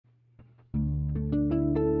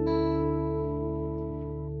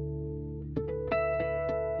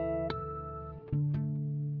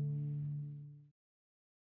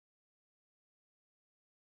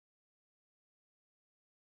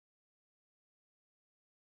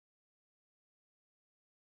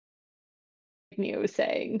new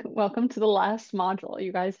saying, welcome to the last module.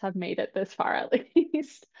 You guys have made it this far at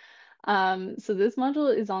least. So this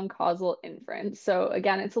module is on causal inference. So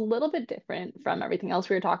again, it's a little bit different from everything else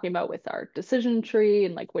we were talking about with our decision tree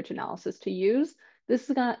and like which analysis to use. This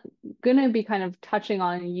is gonna be kind of touching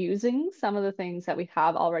on using some of the things that we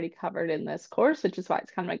have already covered in this course, which is why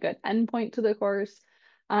it's kind of a good endpoint to the course.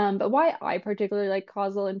 But why I particularly like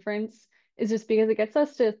causal inference is just because it gets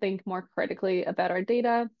us to think more critically about our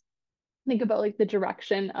data, think about like the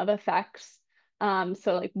direction of effects.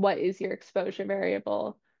 So like what is your exposure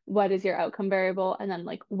variable? What is your outcome variable? And then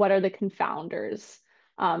like what are the confounders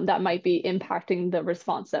that might be impacting the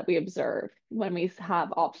response that we observe when we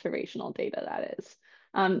have observational data, that is.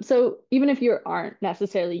 So even if you aren't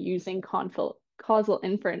necessarily using causal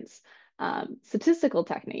inference statistical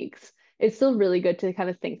techniques, it's still really good to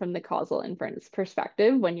kind of think from the causal inference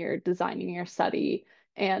perspective when you're designing your study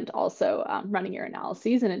and also running your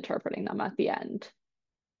analyses and interpreting them at the end.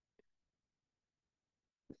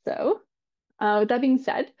 So, with that being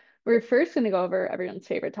said, we're first going to go over everyone's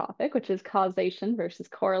favorite topic, which is causation versus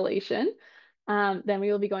correlation. Then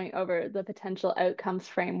we will be going over the potential outcomes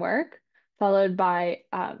framework, followed by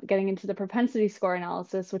getting into the propensity score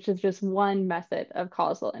analysis, which is just one method of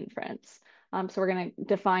causal inference. So we're going to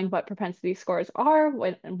define what propensity scores are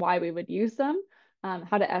and why we would use them,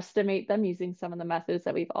 how to estimate them using some of the methods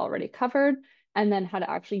that we've already covered, and then how to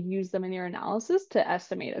actually use them in your analysis to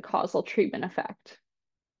estimate a causal treatment effect.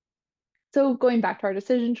 So going back to our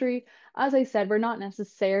decision tree, as I said, we're not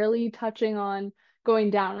necessarily touching on going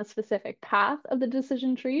down a specific path of the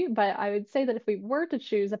decision tree, but I would say that if we were to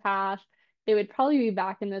choose a path, it would probably be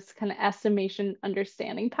back in this kind of estimation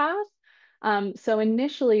understanding path. So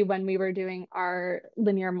initially, when we were doing our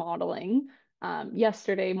linear modeling,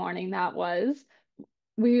 yesterday morning, that was,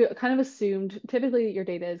 we kind of assumed typically your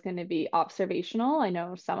data is going to be observational. I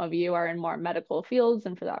know some of you are in more medical fields,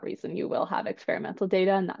 and for that reason, you will have experimental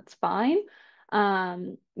data, and that's fine.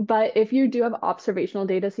 But if you do have observational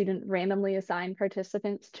data, so you didn't randomly assign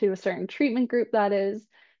participants to a certain treatment group, that is,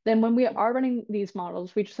 then when we are running these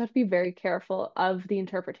models, we just have to be very careful of the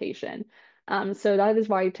interpretation. So that is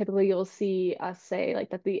why typically you'll see us say like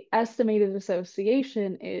that the estimated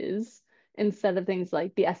association is instead of things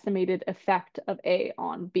like the estimated effect of A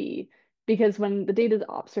on B. Because when the data is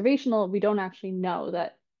observational, we don't actually know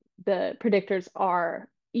that the predictors are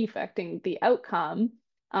affecting the outcome.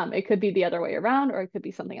 It could be the other way around, or it could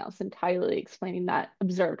be something else entirely explaining that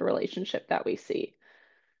observed relationship that we see.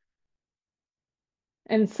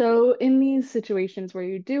 And so, in these situations where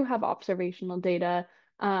you do have observational data,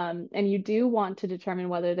 and you do want to determine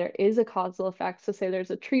whether there is a causal effect, so say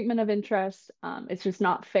there's a treatment of interest, it's just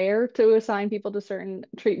not fair to assign people to certain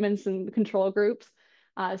treatments and control groups.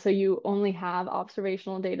 So you only have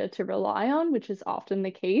observational data to rely on, which is often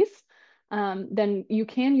the case. Then you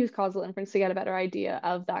can use causal inference to get a better idea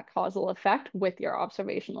of that causal effect with your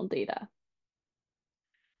observational data.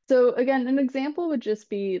 So again, an example would just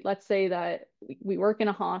be, let's say that we work in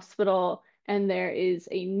a hospital and there is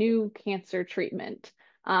a new cancer treatment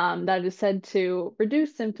that is said to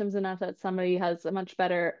reduce symptoms enough that somebody has a much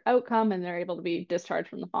better outcome and they're able to be discharged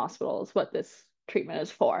from the hospital is what this treatment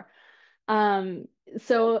is for. Um,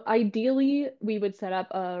 so ideally, we would set up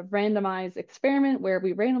a randomized experiment where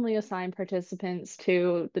we randomly assign participants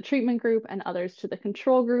to the treatment group and others to the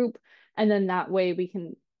control group. And then that way we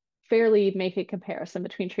can fairly make a comparison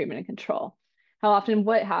between treatment and control. How often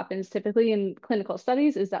what happens typically in clinical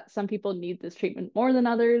studies is that some people need this treatment more than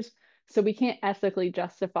others. So we can't ethically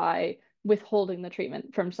justify withholding the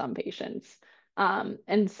treatment from some patients.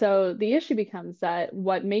 And so the issue becomes that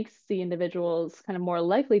what makes the individuals kind of more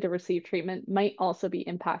likely to receive treatment might also be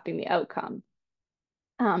impacting the outcome.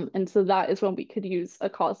 And so that is when we could use a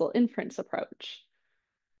causal inference approach.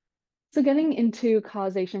 So getting into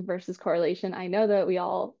causation versus correlation, I know that we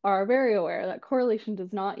all are very aware that correlation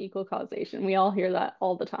does not equal causation. We all hear that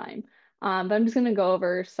all the time. But I'm just going to go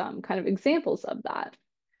over some kind of examples of that.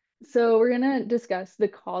 So we're going to discuss the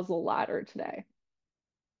causal ladder today.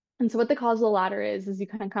 And so what the causal ladder is you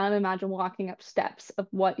can kind of imagine walking up steps of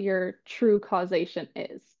what your true causation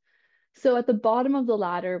is. So at the bottom of the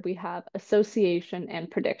ladder, we have association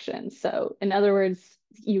and prediction. So in other words,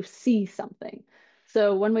 you see something.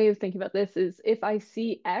 So one way of thinking about this is if I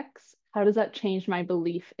see X, how does that change my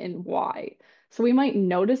belief in Y? So we might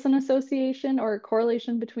notice an association or a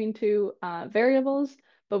correlation between two variables,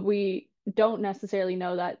 but we don't necessarily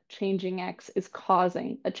know that changing X is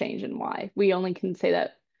causing a change in Y. We only can say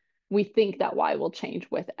that we think that Y will change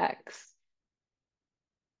with X.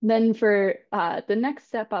 Then for the next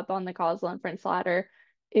step up on the causal inference ladder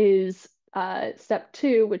is step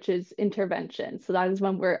two, which is intervention. So that is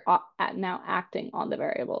when we're at now acting on the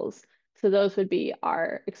variables. So those would be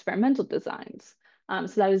our experimental designs.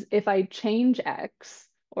 So that is if I change X,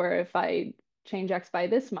 or if I change X by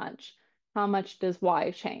this much, how much does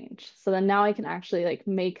Y change? So then now I can actually like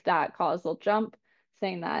make that causal jump,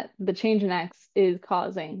 saying that the change in X is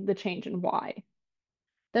causing the change in Y.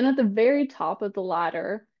 Then at the very top of the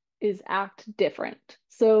ladder is act different.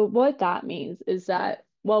 So what that means is that,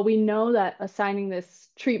 well, we know that assigning this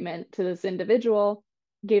treatment to this individual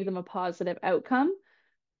gave them a positive outcome,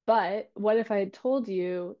 but what if I had told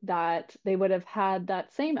you that they would have had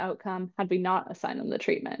that same outcome had we not assigned them the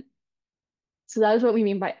treatment? So that is what we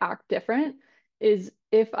mean by act different, is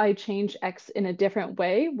if I change X in a different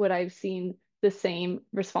way, would I have seen the same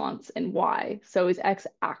response in Y? So is X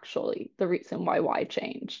actually the reason why Y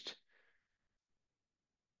changed?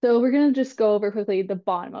 So we're going to just go over quickly the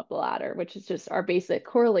bottom of the ladder, which is just our basic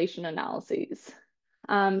correlation analyses.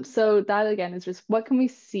 So that again is just what can we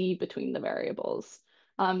see between the variables?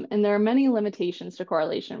 And there are many limitations to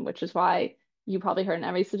correlation, which is why you probably heard in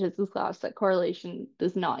every statistics class that correlation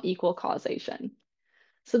does not equal causation.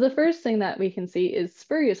 So the first thing that we can see is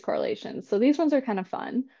spurious correlations. So these ones are kind of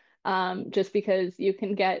fun, just because you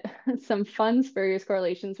can get some fun spurious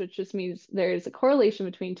correlations, which just means there's a correlation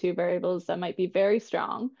between two variables that might be very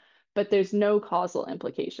strong, but there's no causal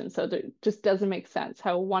implication. So it just doesn't make sense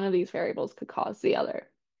how one of these variables could cause the other.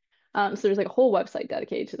 So there's like a whole website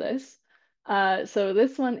dedicated to this. So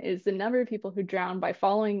this one is the number of people who drown by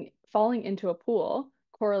falling into a pool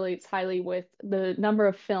correlates highly with the number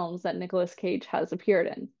of films that Nicolas Cage has appeared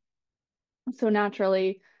in. So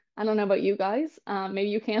naturally, I don't know about you guys, maybe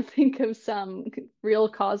you can't think of some real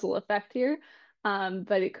causal effect here,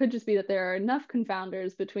 but it could just be that there are enough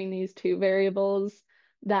confounders between these two variables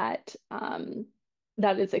that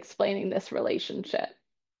that is explaining this relationship.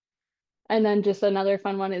 And then just another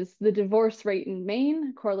fun one is the divorce rate in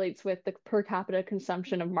Maine correlates with the per capita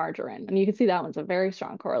consumption of margarine. And you can see that one's a very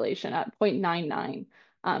strong correlation at 0.99.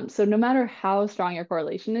 So no matter how strong your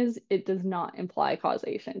correlation is, it does not imply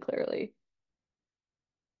causation clearly.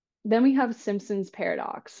 Then we have Simpson's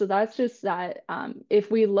paradox. So that's just that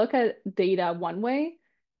if we look at data one way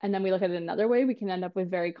and then we look at it another way, we can end up with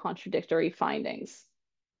very contradictory findings.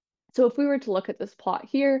 So if we were to look at this plot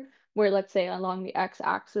here, where let's say along the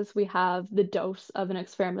x-axis we have the dose of an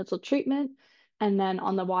experimental treatment, and then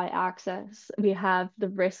on the y-axis we have the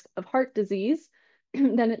risk of heart disease,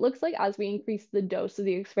 then it looks like as we increase the dose of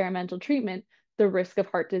the experimental treatment, the risk of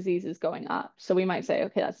heart disease is going up. So we might say,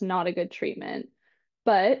 okay, that's not a good treatment.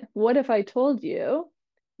 But what if I told you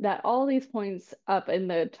that all these points up in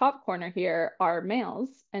the top corner here are males,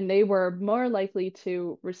 and they were more likely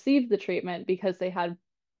to receive the treatment because they had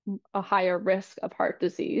a higher risk of heart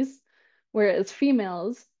disease, whereas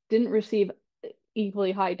females didn't receive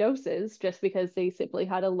equally high doses just because they simply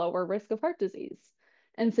had a lower risk of heart disease.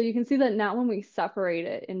 And so you can see that now when we separate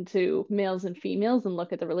it into males and females and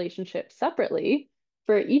look at the relationship separately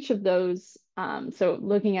for each of those, so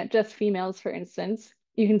looking at just females, for instance,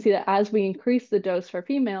 you can see that as we increase the dose for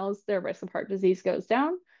females, their risk of heart disease goes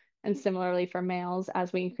down. And similarly for males,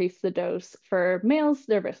 as we increase the dose for males,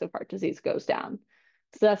 their risk of heart disease goes down.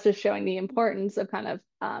 So that's just showing the importance of kind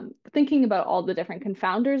of thinking about all the different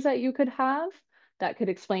confounders that you could have that could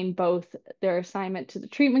explain both their assignment to the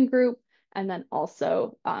treatment group and then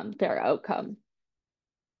also their outcome.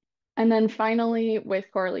 And then finally,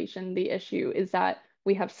 with correlation, the issue is that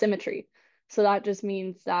we have symmetry. So that just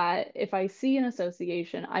means that if I see an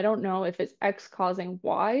association, I don't know if it's X causing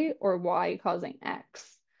Y or Y causing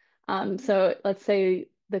X. So let's say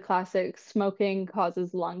the classic smoking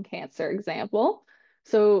causes lung cancer example.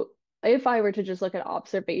 So if I were to just look at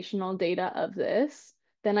observational data of this,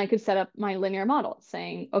 then I could set up my linear model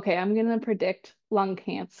saying, okay, I'm going to predict lung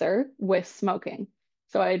cancer with smoking.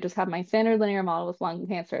 So I just have my standard linear model with lung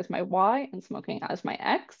cancer as my Y and smoking as my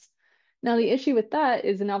X. Now, the issue with that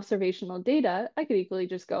is in observational data, I could equally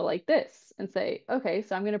just go like this and say, okay,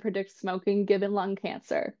 so I'm going to predict smoking given lung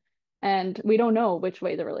cancer. And we don't know which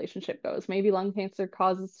way the relationship goes. Maybe lung cancer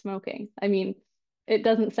causes smoking. I mean, it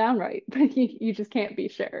doesn't sound right, but you just can't be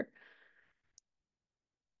sure.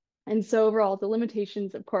 And so overall, the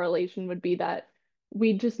limitations of correlation would be that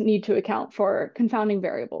we just need to account for confounding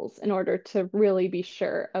variables in order to really be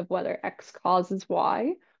sure of whether X causes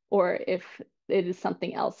Y or if it is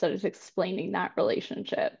something else that is explaining that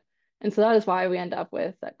relationship. And so that is why we end up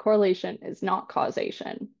with that correlation is not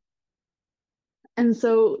causation. And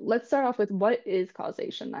so let's start off with what is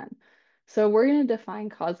causation then? So we're going to define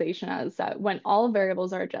causation as that when all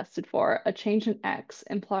variables are adjusted for, a change in X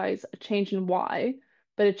implies a change in Y,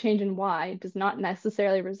 but a change in Y does not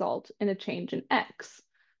necessarily result in a change in X.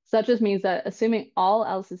 So that just means that assuming all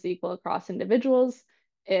else is equal across individuals,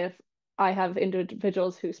 if I have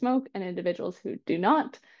individuals who smoke and individuals who do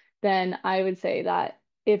not, then I would say that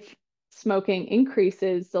if smoking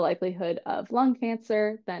increases the likelihood of lung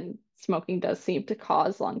cancer, then smoking does seem to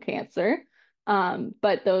cause lung cancer.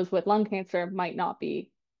 But those with lung cancer might not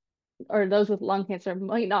be, or those with lung cancer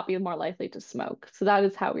might not be more likely to smoke. So that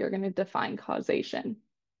is how we are going to define causation.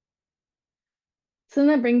 So then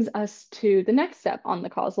that brings us to the next step on the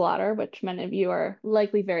causal ladder, which many of you are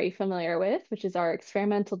likely very familiar with, which is our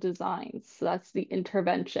experimental designs. So that's the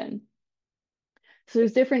intervention. So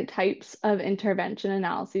there's different types of intervention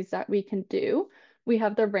analyses that we can do. We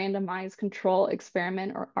have the randomized control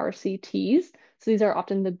experiment or RCTs. So these are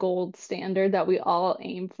often the gold standard that we all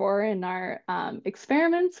aim for in our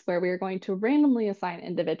experiments, where we are going to randomly assign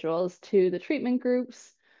individuals to the treatment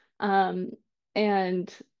groups. Um, and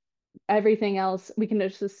everything else, we can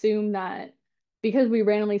just assume that because we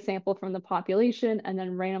randomly sample from the population and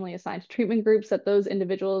then randomly assign to treatment groups, that those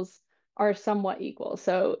individuals are somewhat equal.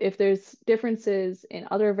 So if there's differences in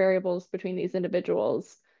other variables between these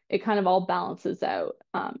individuals, it kind of all balances out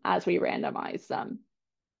as we randomize them.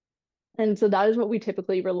 And so that is what we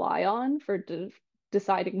typically rely on for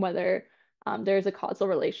deciding whether there's a causal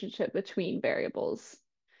relationship between variables.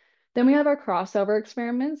 Then we have our crossover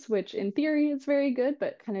experiments, which in theory is very good,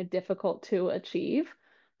 but kind of difficult to achieve.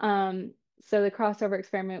 So the crossover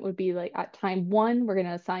experiment would be like at time one, we're going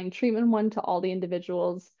to assign treatment one to all the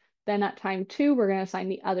individuals. Then at time two, we're going to assign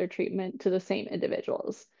the other treatment to the same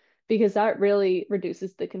individuals, because that really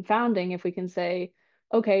reduces the confounding if we can say,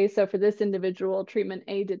 okay, so for this individual, treatment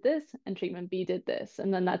A did this and treatment B did this.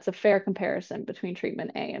 And then that's a fair comparison between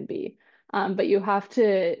treatment A and B. But you have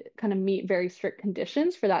to kind of meet very strict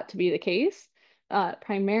conditions for that to be the case.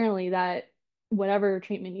 Primarily that whatever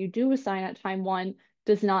treatment you do assign at time one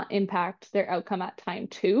does not impact their outcome at time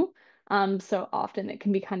two. So often it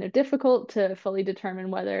can be kind of difficult to fully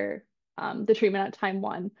determine whether the treatment at time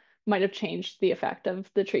one might have changed the effect of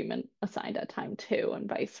the treatment assigned at time two and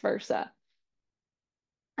vice versa.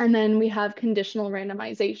 And then we have conditional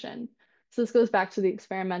randomization. So this goes back to the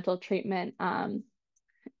experimental treatment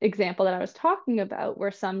example that I was talking about,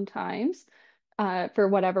 where sometimes, for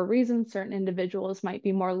whatever reason, certain individuals might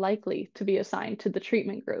be more likely to be assigned to the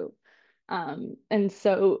treatment group. And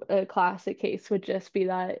so a classic case would just be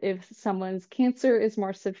that if someone's cancer is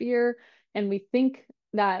more severe and we think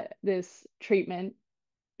that this treatment,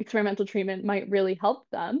 experimental treatment, might really help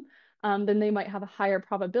them, then they might have a higher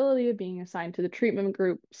probability of being assigned to the treatment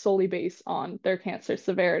group solely based on their cancer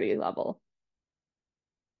severity level.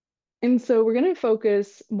 And so we're going to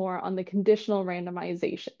focus more on the conditional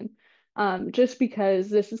randomization, just because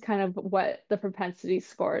this is kind of what the propensity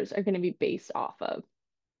scores are going to be based off of.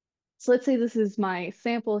 So let's say this is my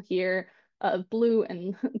sample here of blue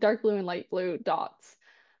and dark blue and light blue dots.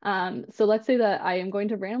 So let's say that I am going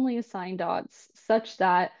to randomly assign dots such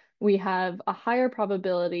that we have a higher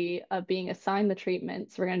probability of being assigned the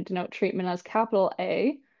treatment. So we're going to denote treatment as capital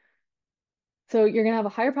A. So you're going to have a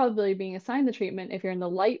higher probability of being assigned the treatment if you're in the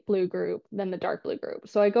light blue group than the dark blue group.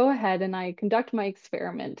 So I go ahead and I conduct my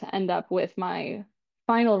experiment to end up with my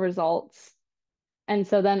final results. And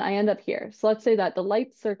so then I end up here. So let's say that the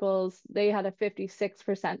light circles, they had a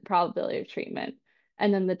 56% probability of treatment,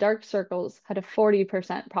 and then the dark circles had a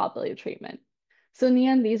 40% probability of treatment. So in the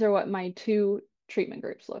end, these are what my two treatment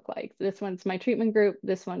groups look like. This one's my treatment group,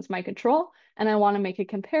 this one's my control, and I want to make a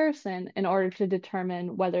comparison in order to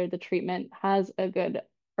determine whether the treatment has a good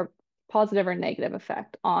or positive or negative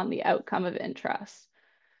effect on the outcome of interest.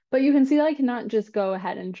 But you can see that I cannot just go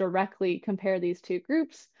ahead and directly compare these two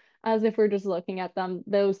groups, as if we're just looking at them,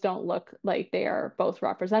 those don't look like they are both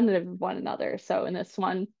representative of one another. So in this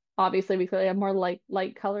one, obviously we clearly have more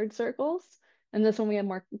light colored circles. In this one, we have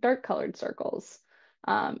more dark colored circles.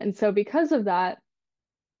 And so because of that,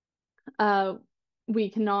 uh, we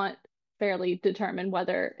cannot fairly determine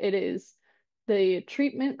whether it is the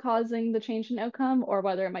treatment causing the change in outcome or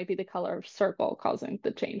whether it might be the color of circle causing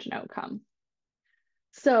the change in outcome.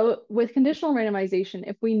 So with conditional randomization,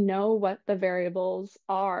 if we know what the variables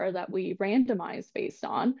are that we randomize based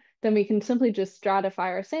on, then we can simply just stratify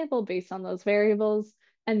our sample based on those variables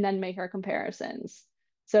and then make our comparisons.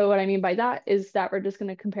 So what I mean by that is that we're just going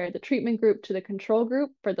to compare the treatment group to the control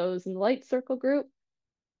group for those in the light circle group.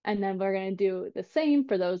 And then we're going to do the same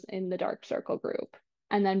for those in the dark circle group.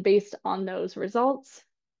 And then based on those results,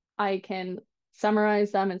 I can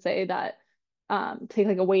summarize them and say that take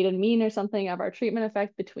like a weighted mean or something of our treatment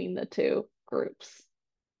effect between the two groups.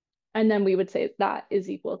 And then we would say that is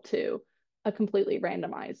equal to a completely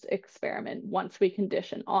randomized experiment once we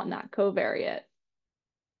condition on that covariate.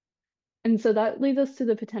 And so that leads us to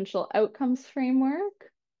the potential outcomes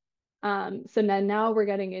framework. So now we're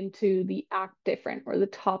getting into the act different, or the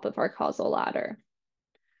top of our causal ladder.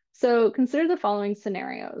 So consider the following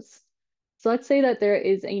scenarios. So let's say that there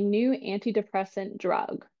is a new antidepressant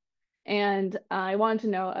drug, and I want to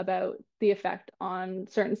know about the effect on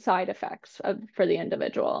certain side effects for the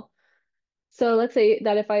individual. So let's say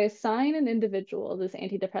that if I assign an individual this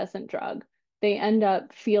antidepressant drug, they end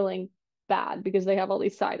up feeling bad because they have all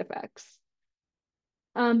these side effects.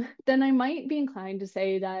 Then I might be inclined to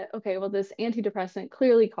say that, okay, well, this antidepressant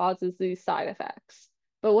clearly causes these side effects.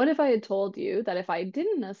 But what if I had told you that if I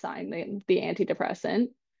didn't assign the antidepressant,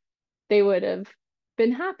 they would have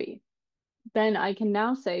been happy? Then I can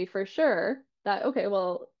now say for sure that, okay,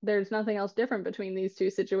 well, there's nothing else different between these two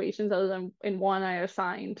situations other than in one I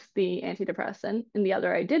assigned the antidepressant, in the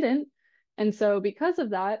other I didn't. And so because of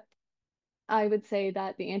that, I would say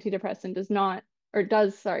that the antidepressant does not, or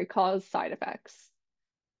does, sorry, cause side effects.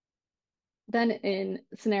 Then in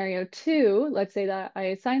scenario two, let's say that I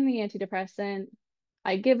assign the antidepressant,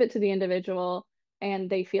 I give it to the individual, and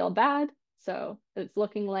they feel bad. So it's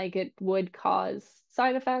looking like it would cause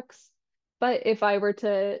side effects. But if I were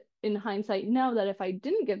to, in hindsight, know that if I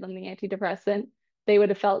didn't give them the antidepressant, they would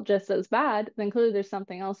have felt just as bad, then clearly there's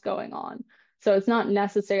something else going on. So it's not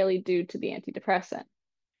necessarily due to the antidepressant.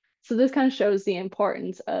 So this kind of shows the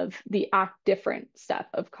importance of the act different step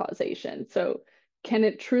of causation. So can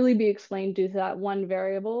it truly be explained due to that one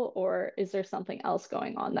variable, or is there something else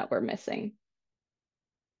going on that we're missing?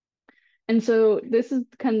 And so this is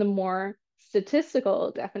kind of the more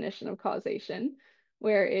statistical definition of causation,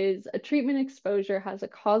 whereas a treatment exposure has a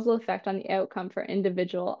causal effect on the outcome for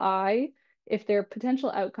individual I if their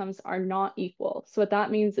potential outcomes are not equal. So what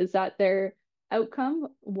that means is that their outcome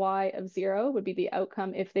Y of 0 would be the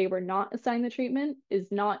outcome if they were not assigned the treatment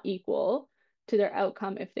is not equal to their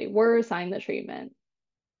outcome if they were assigned the treatment.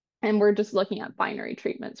 And we're just looking at binary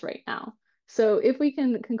treatments right now. So if we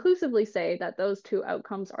can conclusively say that those two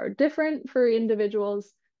outcomes are different for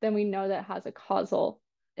individuals, then we know that has a causal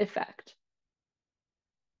effect.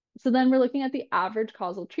 So then we're looking at the average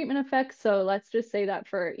causal treatment effect. So let's just say that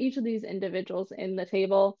for each of these individuals in the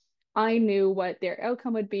table, I knew what their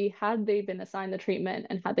outcome would be had they been assigned the treatment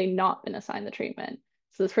and had they not been assigned the treatment.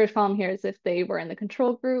 So this first column here is if they were in the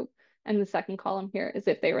control group, and the second column here is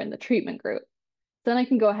if they were in the treatment group. Then I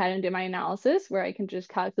can go ahead and do my analysis where I can just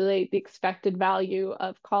calculate the expected value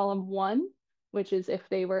of column 1, which is if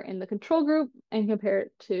they were in the control group, and compare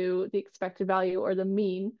it to the expected value or the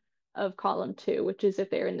mean of column 2, which is if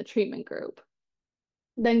they're in the treatment group.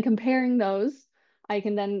 Then comparing those, I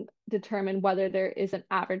can then determine whether there is an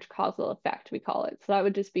average causal effect, we call it. So that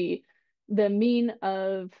would just be the mean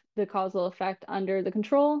of the causal effect under the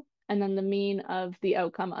control, and then the mean of the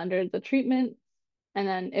outcome under the treatment. And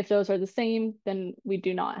then if those are the same, then we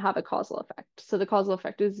do not have a causal effect. So the causal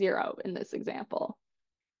effect is 0 in this example.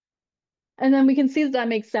 And then we can see that that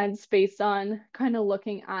makes sense based on kind of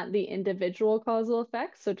looking at the individual causal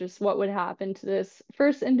effects. So just what would happen to this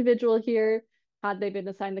first individual here. Had they been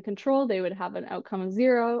assigned the control, they would have an outcome of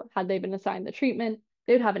 0. Had they been assigned the treatment,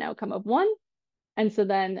 they would have an outcome of 1. And so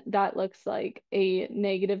then that looks like a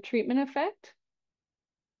negative treatment effect.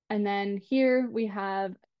 And then here we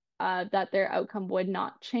have that their outcome would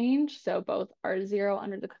not change. So both are 0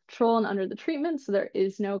 under the control and under the treatment. So there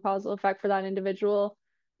is no causal effect for that individual.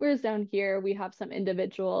 Whereas down here, we have some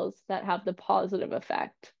individuals that have the positive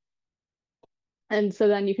effect. And so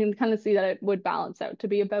then you can kind of see that it would balance out to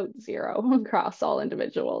be about 0 across all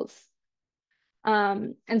individuals.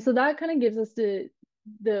 And so that kind of gives us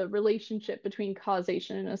the relationship between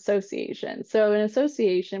causation and association. So in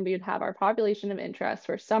association, we would have our population of interest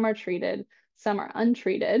where some are treated, some are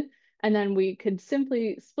untreated. And then we could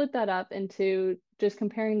simply split that up into just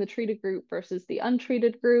comparing the treated group versus the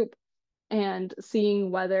untreated group and seeing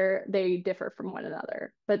whether they differ from one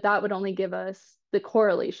another. But that would only give us the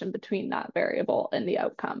correlation between that variable and the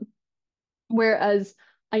outcome. Whereas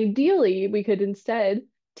ideally, we could instead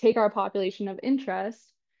take our population of interest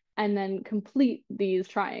and then complete these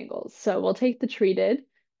triangles. So we'll take the treated,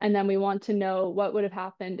 and then we want to know what would have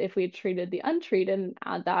happened if we had treated the untreated and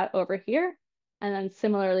add that over here. And then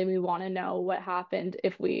similarly, we want to know what happened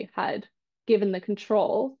if we had given the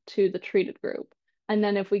control to the treated group. And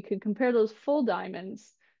then if we could compare those full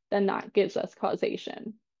diamonds, then that gives us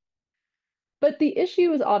causation. But the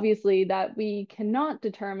issue is obviously that we cannot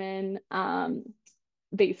determine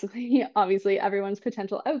basically, obviously, everyone's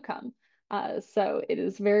potential outcome. So it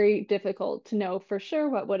is very difficult to know for sure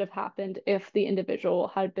what would have happened if the individual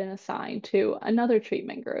had been assigned to another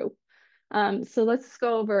treatment group. So let's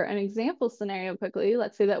go over an example scenario quickly.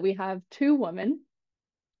 Let's say that we have two women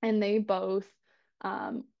and they both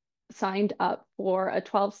um, signed up for a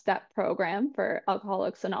 12-step program for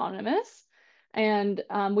Alcoholics Anonymous. And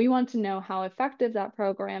we want to know how effective that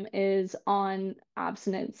program is on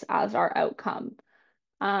abstinence as our outcome.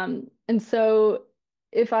 And so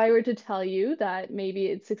if I were to tell you that maybe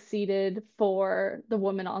it succeeded for the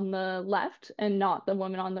woman on the left and not the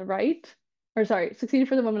woman on the right, or sorry, succeeded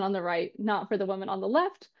for the woman on the right, not for the woman on the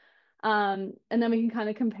left, and then we can kind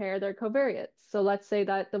of compare their covariates. So let's say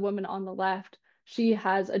that the woman on the left, she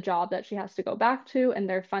has a job that she has to go back to, and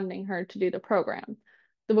they're funding her to do the program.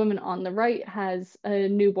 The woman on the right has a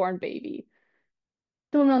newborn baby.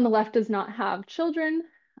 The woman on the left does not have children.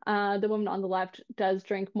 The woman on the left does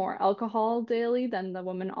drink more alcohol daily than the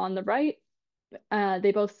woman on the right.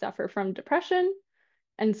 They both suffer from depression.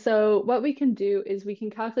 And so, what we can do is we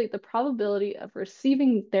can calculate the probability of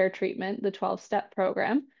receiving their treatment, the 12-step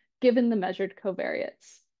program, given the measured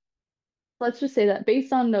covariates. Let's just say that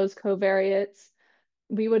based on those covariates,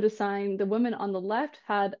 we would assign the woman on the left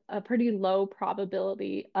had a pretty low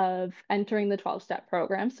probability of entering the 12-step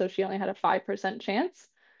program. So she only had a 5% chance,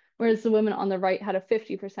 whereas the woman on the right had a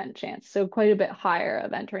 50% chance. So quite a bit higher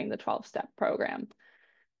of entering the 12-step program.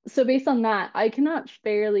 So based on that, I cannot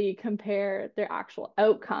fairly compare their actual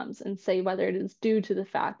outcomes and say whether it is due to the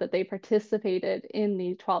fact that they participated in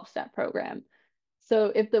the 12-step program.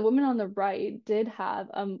 So if the woman on the right did have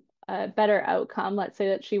a better outcome, let's say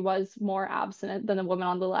that she was more abstinent than the woman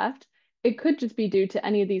on the left, it could just be due to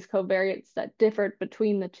any of these covariates that differed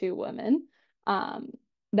between the two women, um,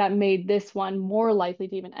 that made this one more likely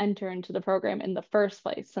to even enter into the program in the first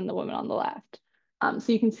place than the woman on the left.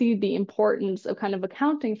 So you can see the importance of kind of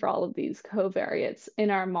accounting for all of these covariates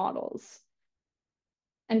in our models.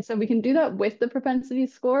 And so we can do that with the propensity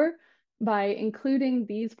score by including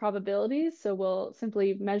these probabilities. So we'll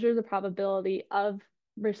simply measure the probability of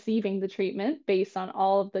receiving the treatment based on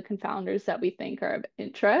all of the confounders that we think are of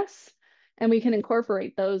interest. And we can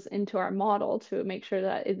incorporate those into our model to make sure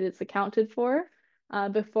that it is accounted for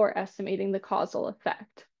before estimating the causal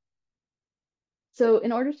effect. So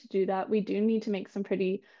in order to do that, we do need to make some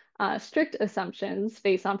pretty strict assumptions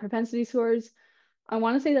based on propensity scores. I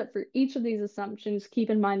want to say that for each of these assumptions, keep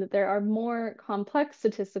in mind that there are more complex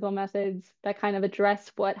statistical methods that kind of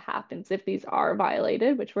address what happens if these are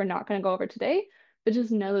violated, which we're not going to go over today, but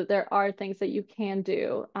just know that there are things that you can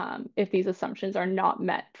do if these assumptions are not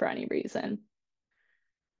met for any reason.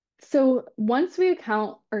 So once we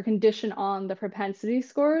account or condition on the propensity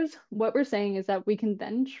scores, what we're saying is that we can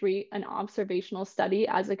then treat an observational study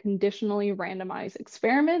as a conditionally randomized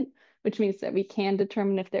experiment, which means that we can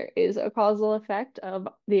determine if there is a causal effect of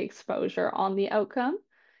the exposure on the outcome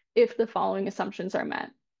if the following assumptions are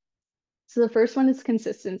met. So the first one is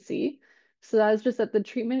consistency. So that is just that the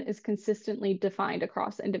treatment is consistently defined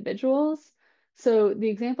across individuals. So the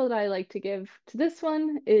example that I like to give to this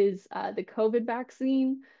one is the COVID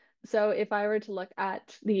vaccine. So if I were to look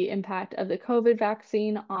at the impact of the COVID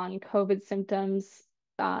vaccine on COVID symptoms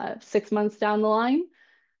 6 months down the line,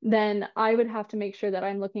 then I would have to make sure that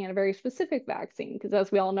I'm looking at a very specific vaccine because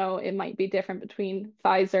as we all know, it might be different between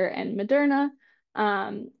Pfizer and Moderna.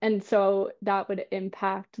 And so that would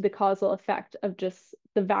impact the causal effect of just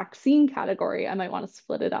the vaccine category. I might want to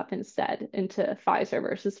split it up instead into Pfizer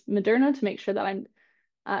versus Moderna to make sure that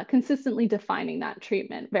I'm consistently defining that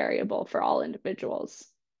treatment variable for all individuals.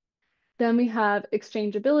 Then we have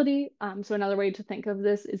exchangeability. So another way to think of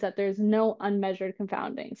this is that there's no unmeasured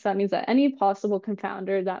confounding. So that means that any possible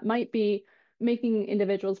confounder that might be making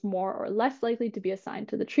individuals more or less likely to be assigned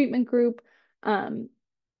to the treatment group, and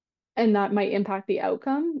that might impact the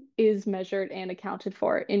outcome is measured and accounted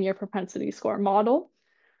for in your propensity score model.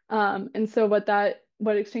 And so what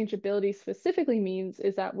exchangeability specifically means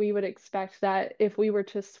is that we would expect that if we were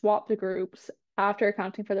to swap the groups after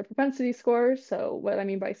accounting for the propensity score, so what I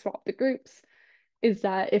mean by swap the groups is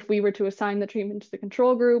that if we were to assign the treatment to the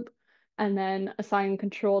control group and then assign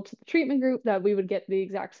control to the treatment group, that we would get the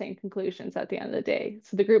exact same conclusions at the end of the day.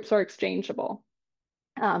 So the groups are exchangeable,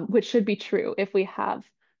 which should be true if we have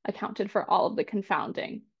accounted for all of the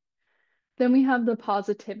confounding. Then we have the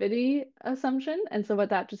positivity assumption. And so what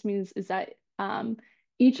that just means is that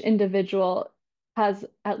each individual has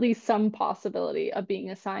at least some possibility of being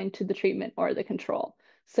assigned to the treatment or the control.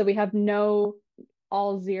 So we have no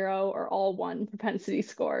all zero or all one propensity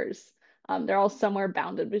scores. They're all somewhere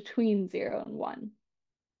bounded between 0 and 1.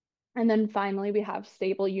 And then finally, we have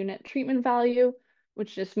stable unit treatment value,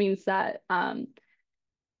 which just means that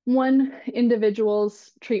one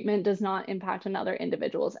individual's treatment does not impact another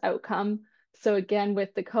individual's outcome. So again,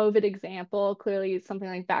 with the COVID example, clearly something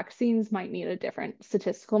like vaccines might need a different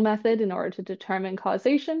statistical method in order to determine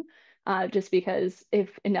causation, just because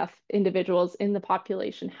if enough individuals in the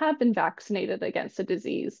population have been vaccinated against a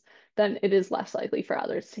disease, then it is less likely for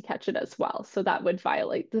others to catch it as well. So that would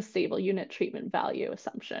violate the stable unit treatment value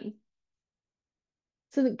assumption.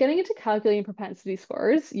 So getting into calculating propensity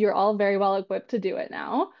scores, you're all very well equipped to do it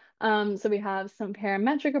now. So we have some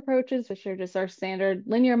parametric approaches, which are just our standard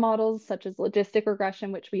linear models, such as logistic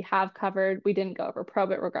regression, which we have covered. We didn't go over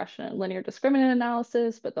probit regression and linear discriminant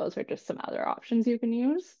analysis, but those are just some other options you can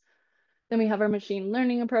use. Then we have our machine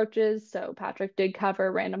learning approaches. So Patrick did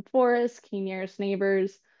cover random forests, key nearest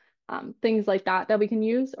neighbors, things like that that we can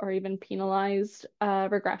use, or even penalized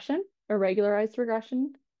regression or regularized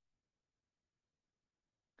regression.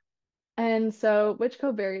 And so, which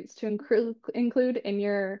covariates to include in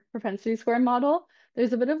your propensity score model?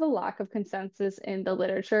 There's a bit of a lack of consensus in the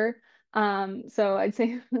literature. So I'd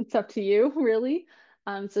say it's up to you, really.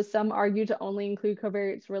 So some argue to only include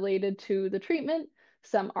covariates related to the treatment.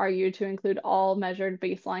 Some argue to include all measured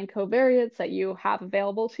baseline covariates that you have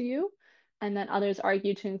available to you. And then others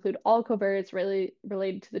argue to include all covariates really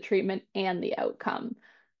related to the treatment and the outcome.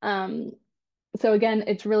 Um, so again,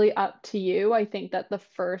 it's really up to you. I think that the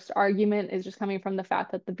first argument is just coming from the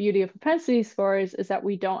fact that the beauty of propensity scores is that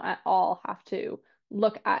we don't at all have to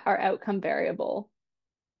look at our outcome variable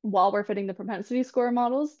while we're fitting the propensity score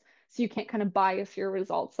models. So you can't kind of bias your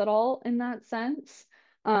results at all in that sense.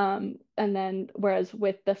 And then whereas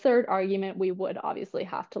with the third argument, we would obviously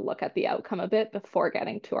have to look at the outcome a bit before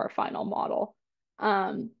getting to our final model.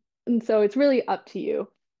 And so it's really up to you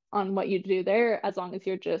on what you do there, as long as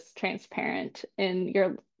you're just transparent in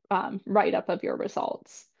your write-up of your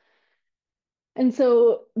results. And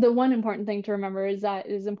so the one important thing to remember is that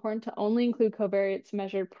it is important to only include covariates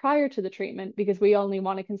measured prior to the treatment because we only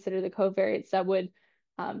want to consider the covariates that would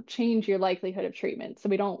change your likelihood of treatment. So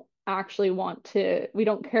we don't actually want to, we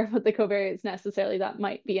don't care about the covariates necessarily that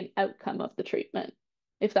might be an outcome of the treatment,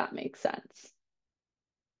 if that makes sense.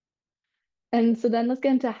 And so then let's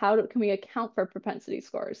get into can we account for propensity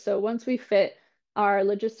scores. So once we fit our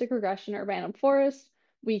logistic regression or random forest,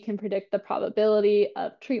 we can predict the probability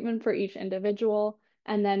of treatment for each individual.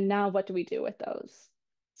 And then now what do we do with those?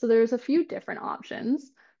 So there's a few different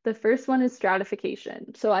options. The first one is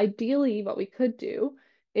stratification. So ideally, what we could do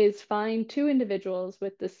is find two individuals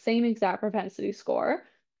with the same exact propensity score.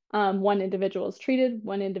 One individual is treated,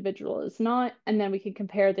 one individual is not, and then we can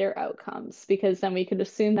compare their outcomes because then we could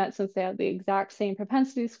assume that since they have the exact same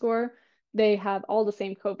propensity score, they have all the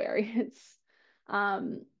same covariates.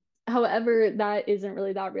 Um, However, that isn't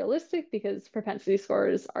really that realistic because propensity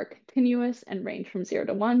scores are continuous and range from 0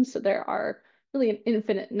 to 1. So there are really an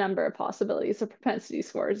infinite number of possibilities of propensity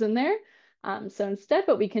scores in there. So instead,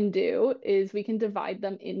 what we can do is we can divide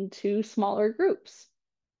them into smaller groups.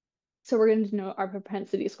 So we're going to know our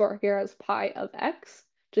propensity score here as pi of x,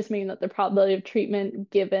 just meaning that the probability of treatment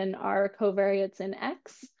given our covariates in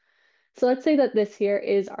x. So let's say that this here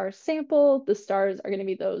is our sample. The stars are going to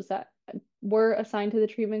be those that were assigned to the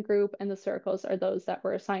treatment group, and the circles are those that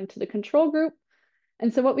were assigned to the control group.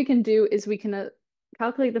 And so what we can do is we can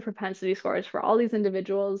calculate the propensity scores for all these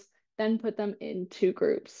individuals, then put them in two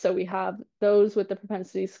groups. So we have those with the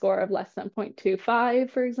propensity score of less than 0.25,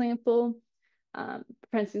 for example,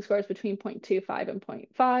 propensity scores between 0.25 and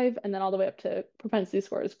 0.5, and then all the way up to propensity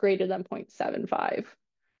scores greater than 0.75.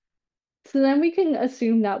 So then we can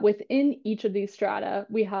assume that within each of these strata,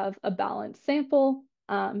 we have a balanced sample,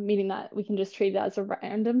 meaning that we can just treat it as a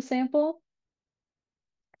random sample.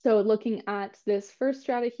 So looking at this first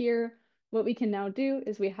strata here, what we can now do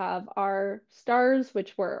is we have our stars,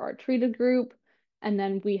 which were our treated group, and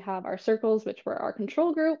then we have our circles, which were our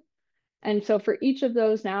control group. And so for each of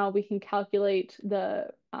those now, we can calculate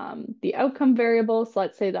the outcome variable. So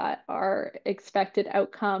let's say that our expected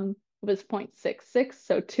outcome was 0.66.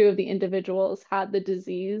 So two of the individuals had the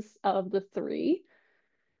disease of the three.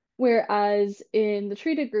 Whereas in the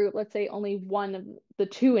treated group, let's say only one of the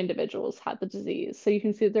two individuals had the disease. So you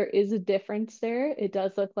can see that there is a difference there. It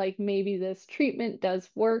does look like maybe this treatment does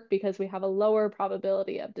work because we have a lower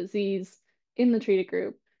probability of disease in the treated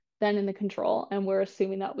group than in the control, and we're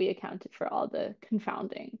assuming that we accounted for all the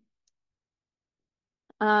confounding.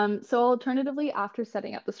 So alternatively, after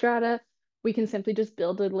setting up the strata, we can simply just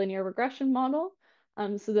build a linear regression model.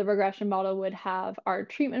 So the regression model would have our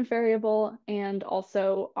treatment variable and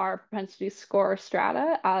also our propensity score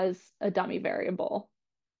strata as a dummy variable.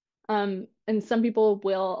 And some people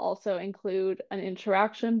will also include an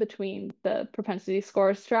interaction between the propensity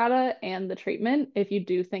score strata and the treatment if you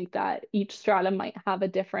do think that each strata might have a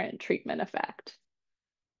different treatment effect.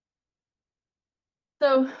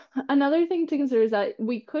 So another thing to consider is that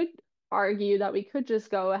we could argue that we could just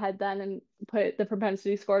go ahead then and put the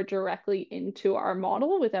propensity score directly into our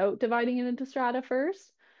model without dividing it into strata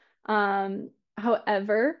first.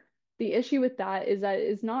 However, the issue with that is that it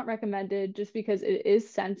is not recommended just because it is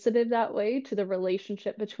sensitive that way to the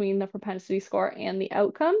relationship between the propensity score and the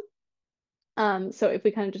outcome. So if we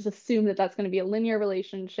kind of just assume that that's going to be a linear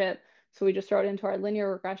relationship, so we just throw it into our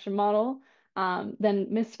linear regression model, then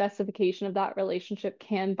misspecification of that relationship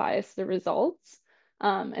can bias the results.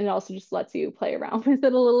 And it also just lets you play around with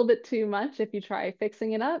it a little bit too much if you try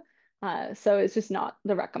fixing it up. So it's just not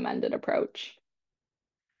the recommended approach.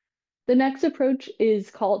 The next approach is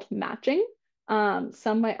called matching.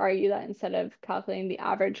 Some might argue that instead of calculating the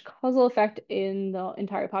average causal effect in the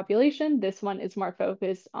entire population, this one is more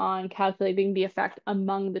focused on calculating the effect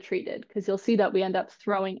among the treated, because you'll see that we end up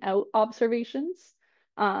throwing out observations.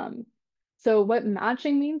 Um, so what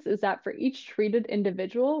matching means is that for each treated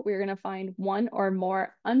individual, we're going to find one or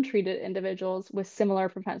more untreated individuals with similar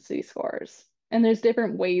propensity scores. And there's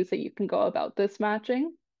different ways that you can go about this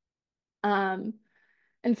matching. Um,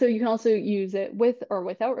 and so you can also use it with or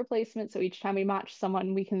without replacement. So each time we match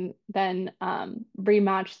someone, we can then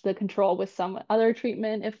rematch the control with some other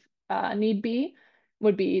treatment if need be,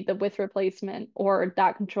 would be the with replacement, or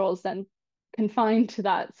that control is then confined to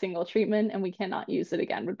that single treatment and we cannot use it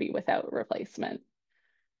again, would be without replacement.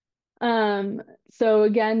 Um, so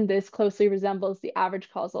again, this closely resembles the average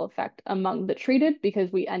causal effect among the treated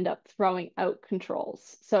because we end up throwing out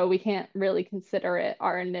controls. So we can't really consider it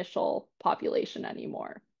our initial population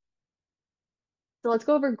anymore. So let's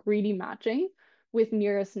go over greedy matching with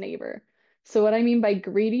nearest neighbor. So what I mean by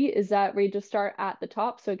greedy is that we just start at the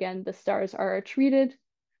top. So again, the stars are treated,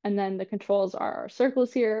 and then the controls are our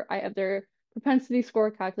circles here. I have their propensity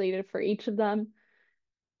score calculated for each of them.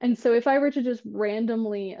 And so if I were to just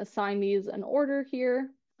randomly assign these an order here,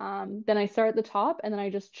 then I start at the top and then I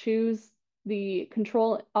just choose the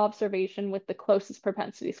control observation with the closest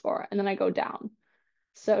propensity score, and then I go down.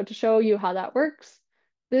 So to show you how that works,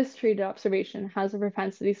 this treated observation has a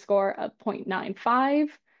propensity score of 0.95.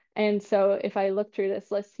 And so if I look through this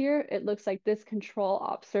list here, it looks like this control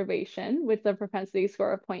observation with the propensity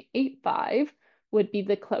score of 0.85 would be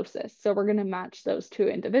the closest. So we're going to match those two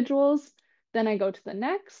individuals. Then I go to the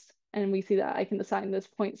next, and we see that I can assign this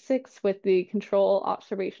 0.6 with the control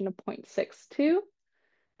observation of 0.62.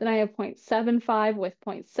 Then I have 0.75 with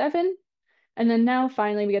 0.7. And then now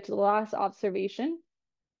finally we get to the last observation,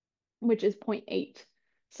 which is zero point 0.8.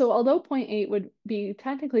 So although zero point 0.8 would be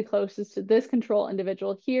technically closest to this control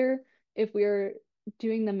individual here, if we're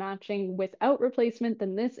doing the matching without replacement,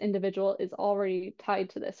 then this individual is already tied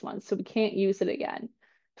to this one, so we can't use it again.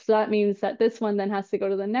 So that means that this one then has to go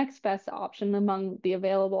to the next best option among the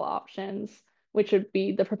available options, which would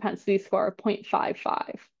be the propensity score of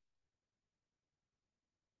 0.55.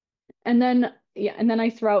 And then, yeah, and then I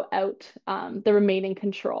throw out the remaining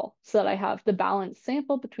control so that I have the balanced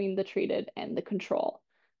sample between the treated and the control.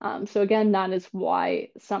 So again, that is why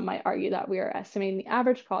some might argue that we are estimating the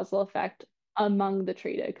average causal effect among the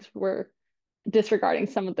treated because we're disregarding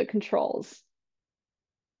some of the controls.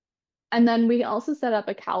 And then we also set up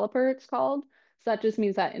a caliper, it's called. So that just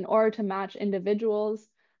means that in order to match individuals,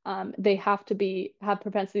 they have to have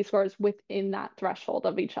propensity scores within that threshold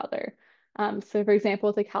of each other. So for example,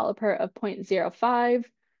 with a caliper of 0.05,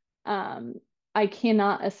 um, I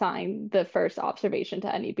cannot assign the first observation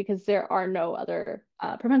to any because there are no other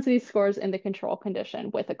propensity scores in the control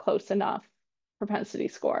condition with a close enough propensity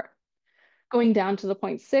score. Going down to the zero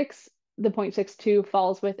point 0.6, the 0.62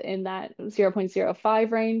 falls within that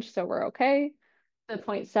 0.05 range, so we're okay. The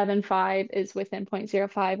 0.75 is within 0.05 of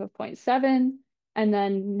zero point 0.7. And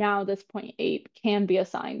then now this zero point 0.8 can be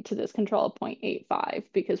assigned to this control of 0.85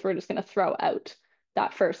 because we're just going to throw out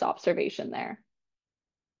that first observation there.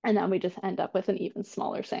 And then we just end up with an even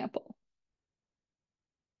smaller sample.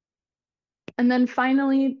 And then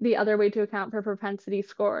finally, the other way to account for propensity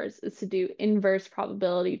scores is to do inverse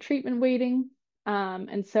probability treatment weighting.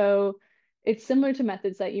 And so it's similar to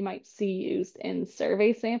methods that you might see used in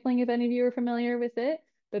survey sampling, if any of you are familiar with it.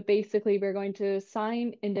 But basically, we're going to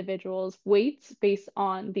assign individuals weights based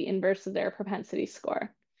on the inverse of their propensity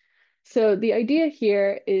score. So the idea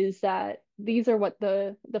here is that these are what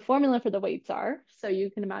the formula for the weights are. So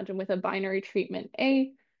you can imagine with a binary treatment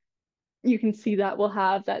A, you can see that we'll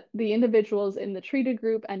have that the individuals in the treated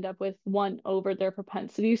group end up with 1 over their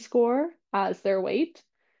propensity score as their weight.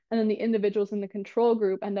 And then the individuals in the control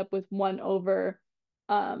group end up with 1 over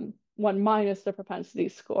 1 minus the propensity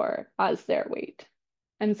score as their weight.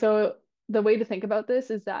 And so the way to think about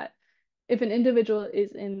this is that if an individual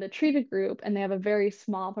is in the treated group and they have a very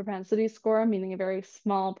small propensity score, meaning a very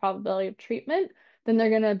small probability of treatment, then they're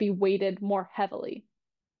going to be weighted more heavily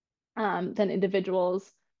than individuals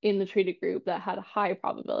in the treated group that had a high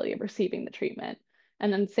probability of receiving the treatment.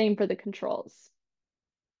 And then same for the controls.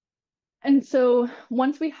 And so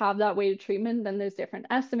once we have that weighted treatment, then there's different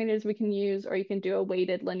estimators we can use, or you can do a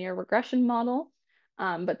weighted linear regression model.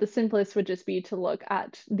 But the simplest would just be to look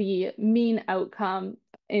at the mean outcome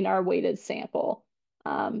in our weighted sample.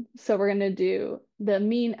 So we're going to do the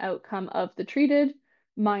mean outcome of the treated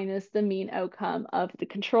minus the mean outcome of the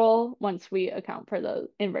control once we account for the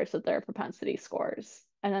inverse of their propensity scores.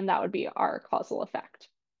 And then that would be our causal effect.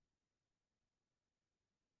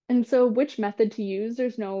 And so which method to use,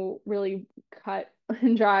 there's no really cut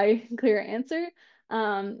and dry clear answer.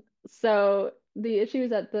 So the issue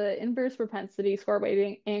is that the inverse propensity score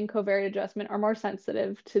weighting and covariate adjustment are more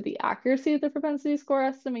sensitive to the accuracy of the propensity score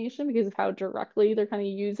estimation because of how directly they're kind of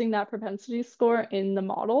using that propensity score in the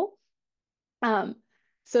model. Um,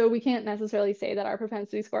 so we can't necessarily say that our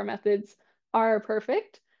propensity score methods are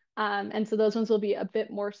perfect. And so those ones will be a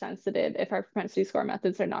bit more sensitive if our propensity score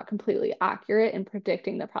methods are not completely accurate in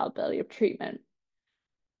predicting the probability of treatment.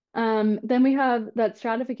 Then we have that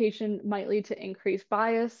stratification might lead to increased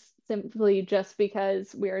bias simply just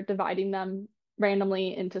because we are dividing them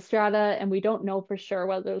randomly into strata and we don't know for sure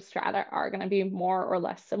whether those strata are going to be more or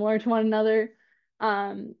less similar to one another.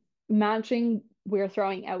 Matching, we're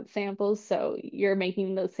throwing out samples, so you're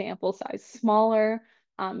making the sample size smaller,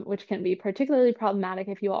 which can be particularly problematic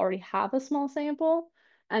if you already have a small sample.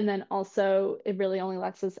 And then also, it really only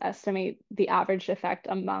lets us estimate the average effect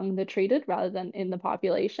among the treated rather than in the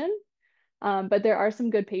population. But there are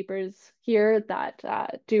some good papers here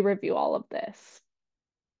that do review all of this.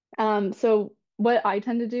 So what I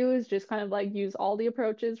tend to do is just kind of like use all the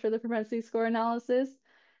approaches for the propensity score analysis.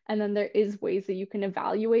 And then there is ways that you can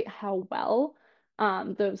evaluate how well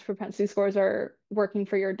those propensity scores are working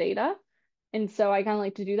for your data. And so I kind of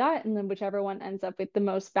like to do that. And then whichever one ends up with the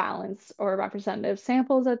most balanced or representative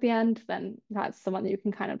samples at the end, then that's the one that you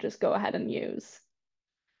can kind of just go ahead and use.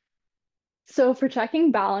 So for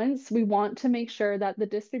checking balance, we want to make sure that the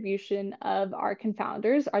distribution of our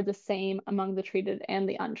confounders are the same among the treated and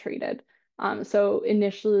the untreated. So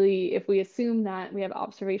initially, if we assume that we have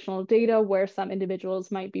observational data where some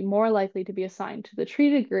individuals might be more likely to be assigned to the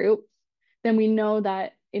treated group, then we know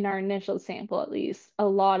that in our initial sample, at least, a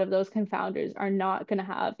lot of those confounders are not going to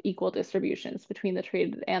have equal distributions between the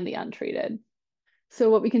treated and the untreated. So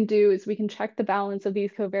what we can do is we can check the balance of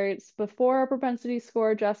these covariates before our propensity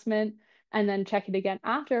score adjustment, and then check it again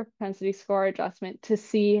after a propensity score adjustment to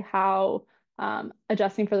see how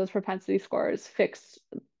adjusting for those propensity scores fix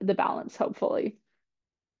the balance, hopefully.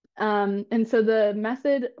 And so the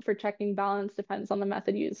method for checking balance depends on the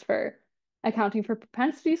method used for accounting for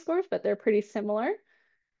propensity scores, but they're pretty similar.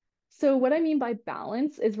 So what I mean by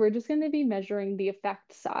balance is we're just going to be measuring the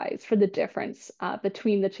effect size for the difference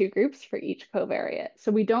between the two groups for each covariate.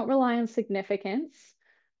 So we don't rely on significance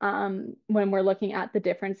when we're looking at the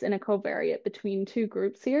difference in a covariate between two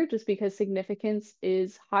groups here, just because significance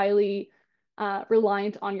is highly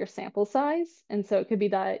reliant on your sample size. And so it could be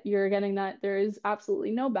that you're getting that there is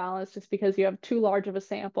absolutely no balance just because you have too large of a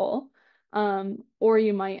sample. Or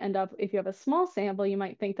you might end up, if you have a small sample, you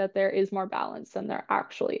might think that there is more balance than there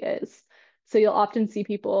actually is. So you'll often see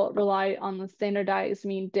people rely on the standardized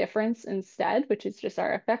mean difference instead, which is just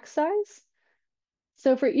our effect size.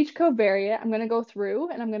 So for each covariate, I'm going to go through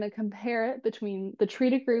and I'm going to compare it between the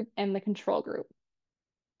treated group and the control group.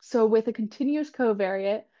 So with a continuous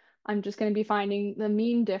covariate, I'm just going to be finding the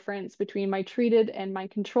mean difference between my treated and my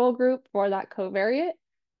control group for that covariate.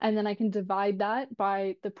 And then I can divide that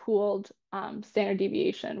by the pooled standard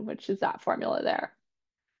deviation, which is that formula there.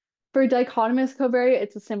 For a dichotomous covariate,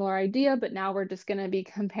 it's a similar idea, but now we're just going to be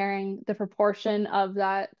comparing the proportion of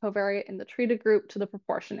that covariate in the treated group to the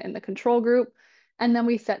proportion in the control group. And then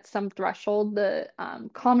we set some threshold. The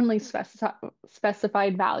commonly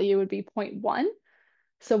specified value would be 0.1.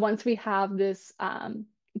 So once we have this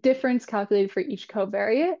difference calculated for each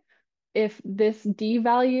covariate, if this D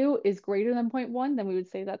value is greater than 0.1, then we would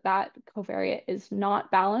say that that covariate is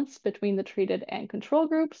not balanced between the treated and control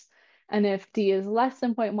groups. And if D is less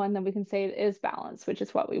than 0.1, then we can say it is balanced, which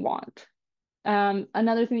is what we want.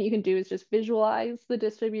 Another thing that you can do is just visualize the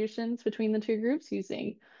distributions between the two groups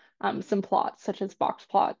using some plots, such as box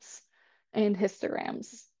plots and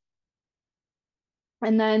histograms.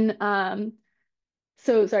 And then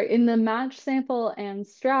so sorry, in the match sample and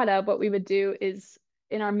strata, what we would do is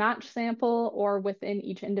in our match sample or within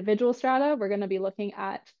each individual strata, we're going to be looking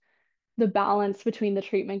at the balance between the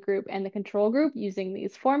treatment group and the control group using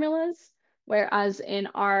these formulas. Whereas in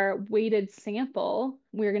our weighted sample,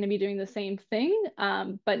 we're going to be doing the same thing,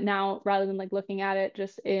 but now rather than like looking at it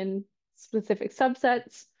just in specific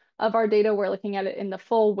subsets of our data, we're looking at it in the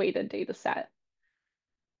full weighted data set.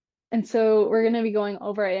 And so we're going to be going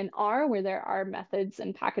over it in R, where there are methods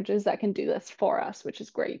and packages that can do this for us, which is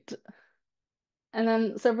great. And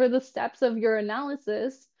then, so for the steps of your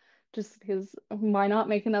analysis, just because why not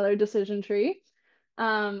make another decision tree?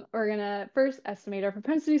 We're gonna first estimate our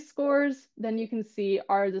propensity scores. Then you can see,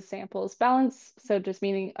 are the samples balanced? So just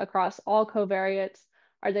meaning across all covariates,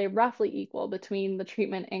 are they roughly equal between the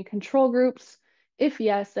treatment and control groups? If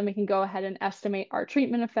yes, then we can go ahead and estimate our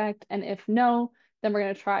treatment effect. And if no, then we're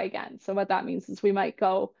gonna try again. So what that means is we might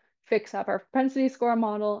go fix up our propensity score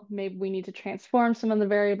model. Maybe we need to transform some of the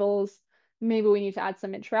variables. Maybe we need to add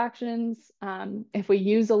some interactions. If we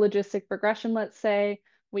use a logistic regression, let's say,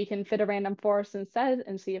 we can fit a random forest instead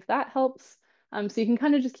and see if that helps. So you can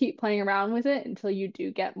kind of just keep playing around with it until you do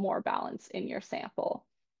get more balance in your sample.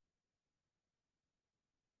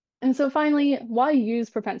 And so finally, why use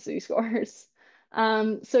propensity scores?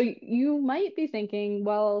 So you might be thinking,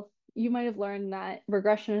 well, you might have learned that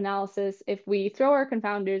regression analysis, if we throw our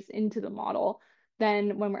confounders into the model,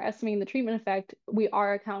 then when we're estimating the treatment effect, we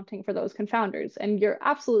are accounting for those confounders. And you're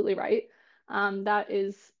absolutely right. That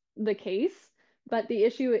is the case. But the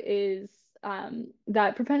issue is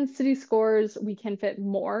that propensity scores, we can fit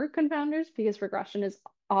more confounders because regression is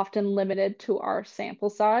often limited to our sample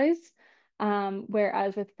size.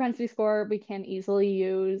 Whereas with propensity score, we can easily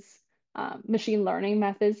use machine learning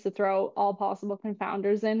methods to throw all possible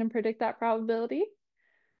confounders in and predict that probability.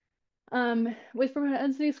 With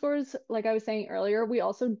propensity scores, like I was saying earlier, we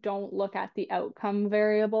also don't look at the outcome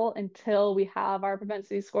variable until we have our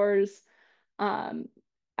propensity scores um,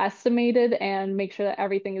 estimated and make sure that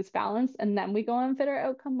everything is balanced, and then we go and fit our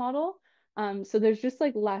outcome model. So there's just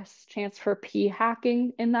like less chance for p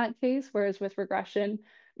hacking in that case, whereas with regression,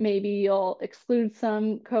 maybe you'll exclude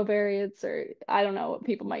some covariates, or I don't know what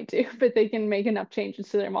people might do, but they can make enough changes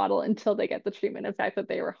to their model until they get the treatment effect that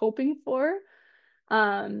they were hoping for.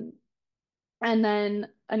 Um, and then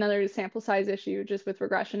another sample size issue just with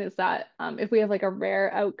regression is that if we have like a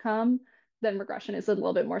rare outcome, then regression is a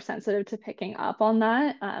little bit more sensitive to picking up on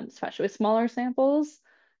that, especially with smaller samples.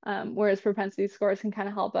 Whereas propensity scores can kind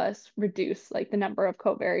of help us reduce like the number of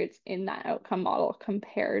covariates in that outcome model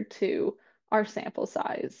compared to our sample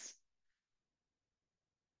size.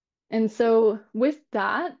 And so with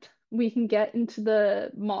that, we can get into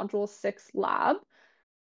the module 6 lab.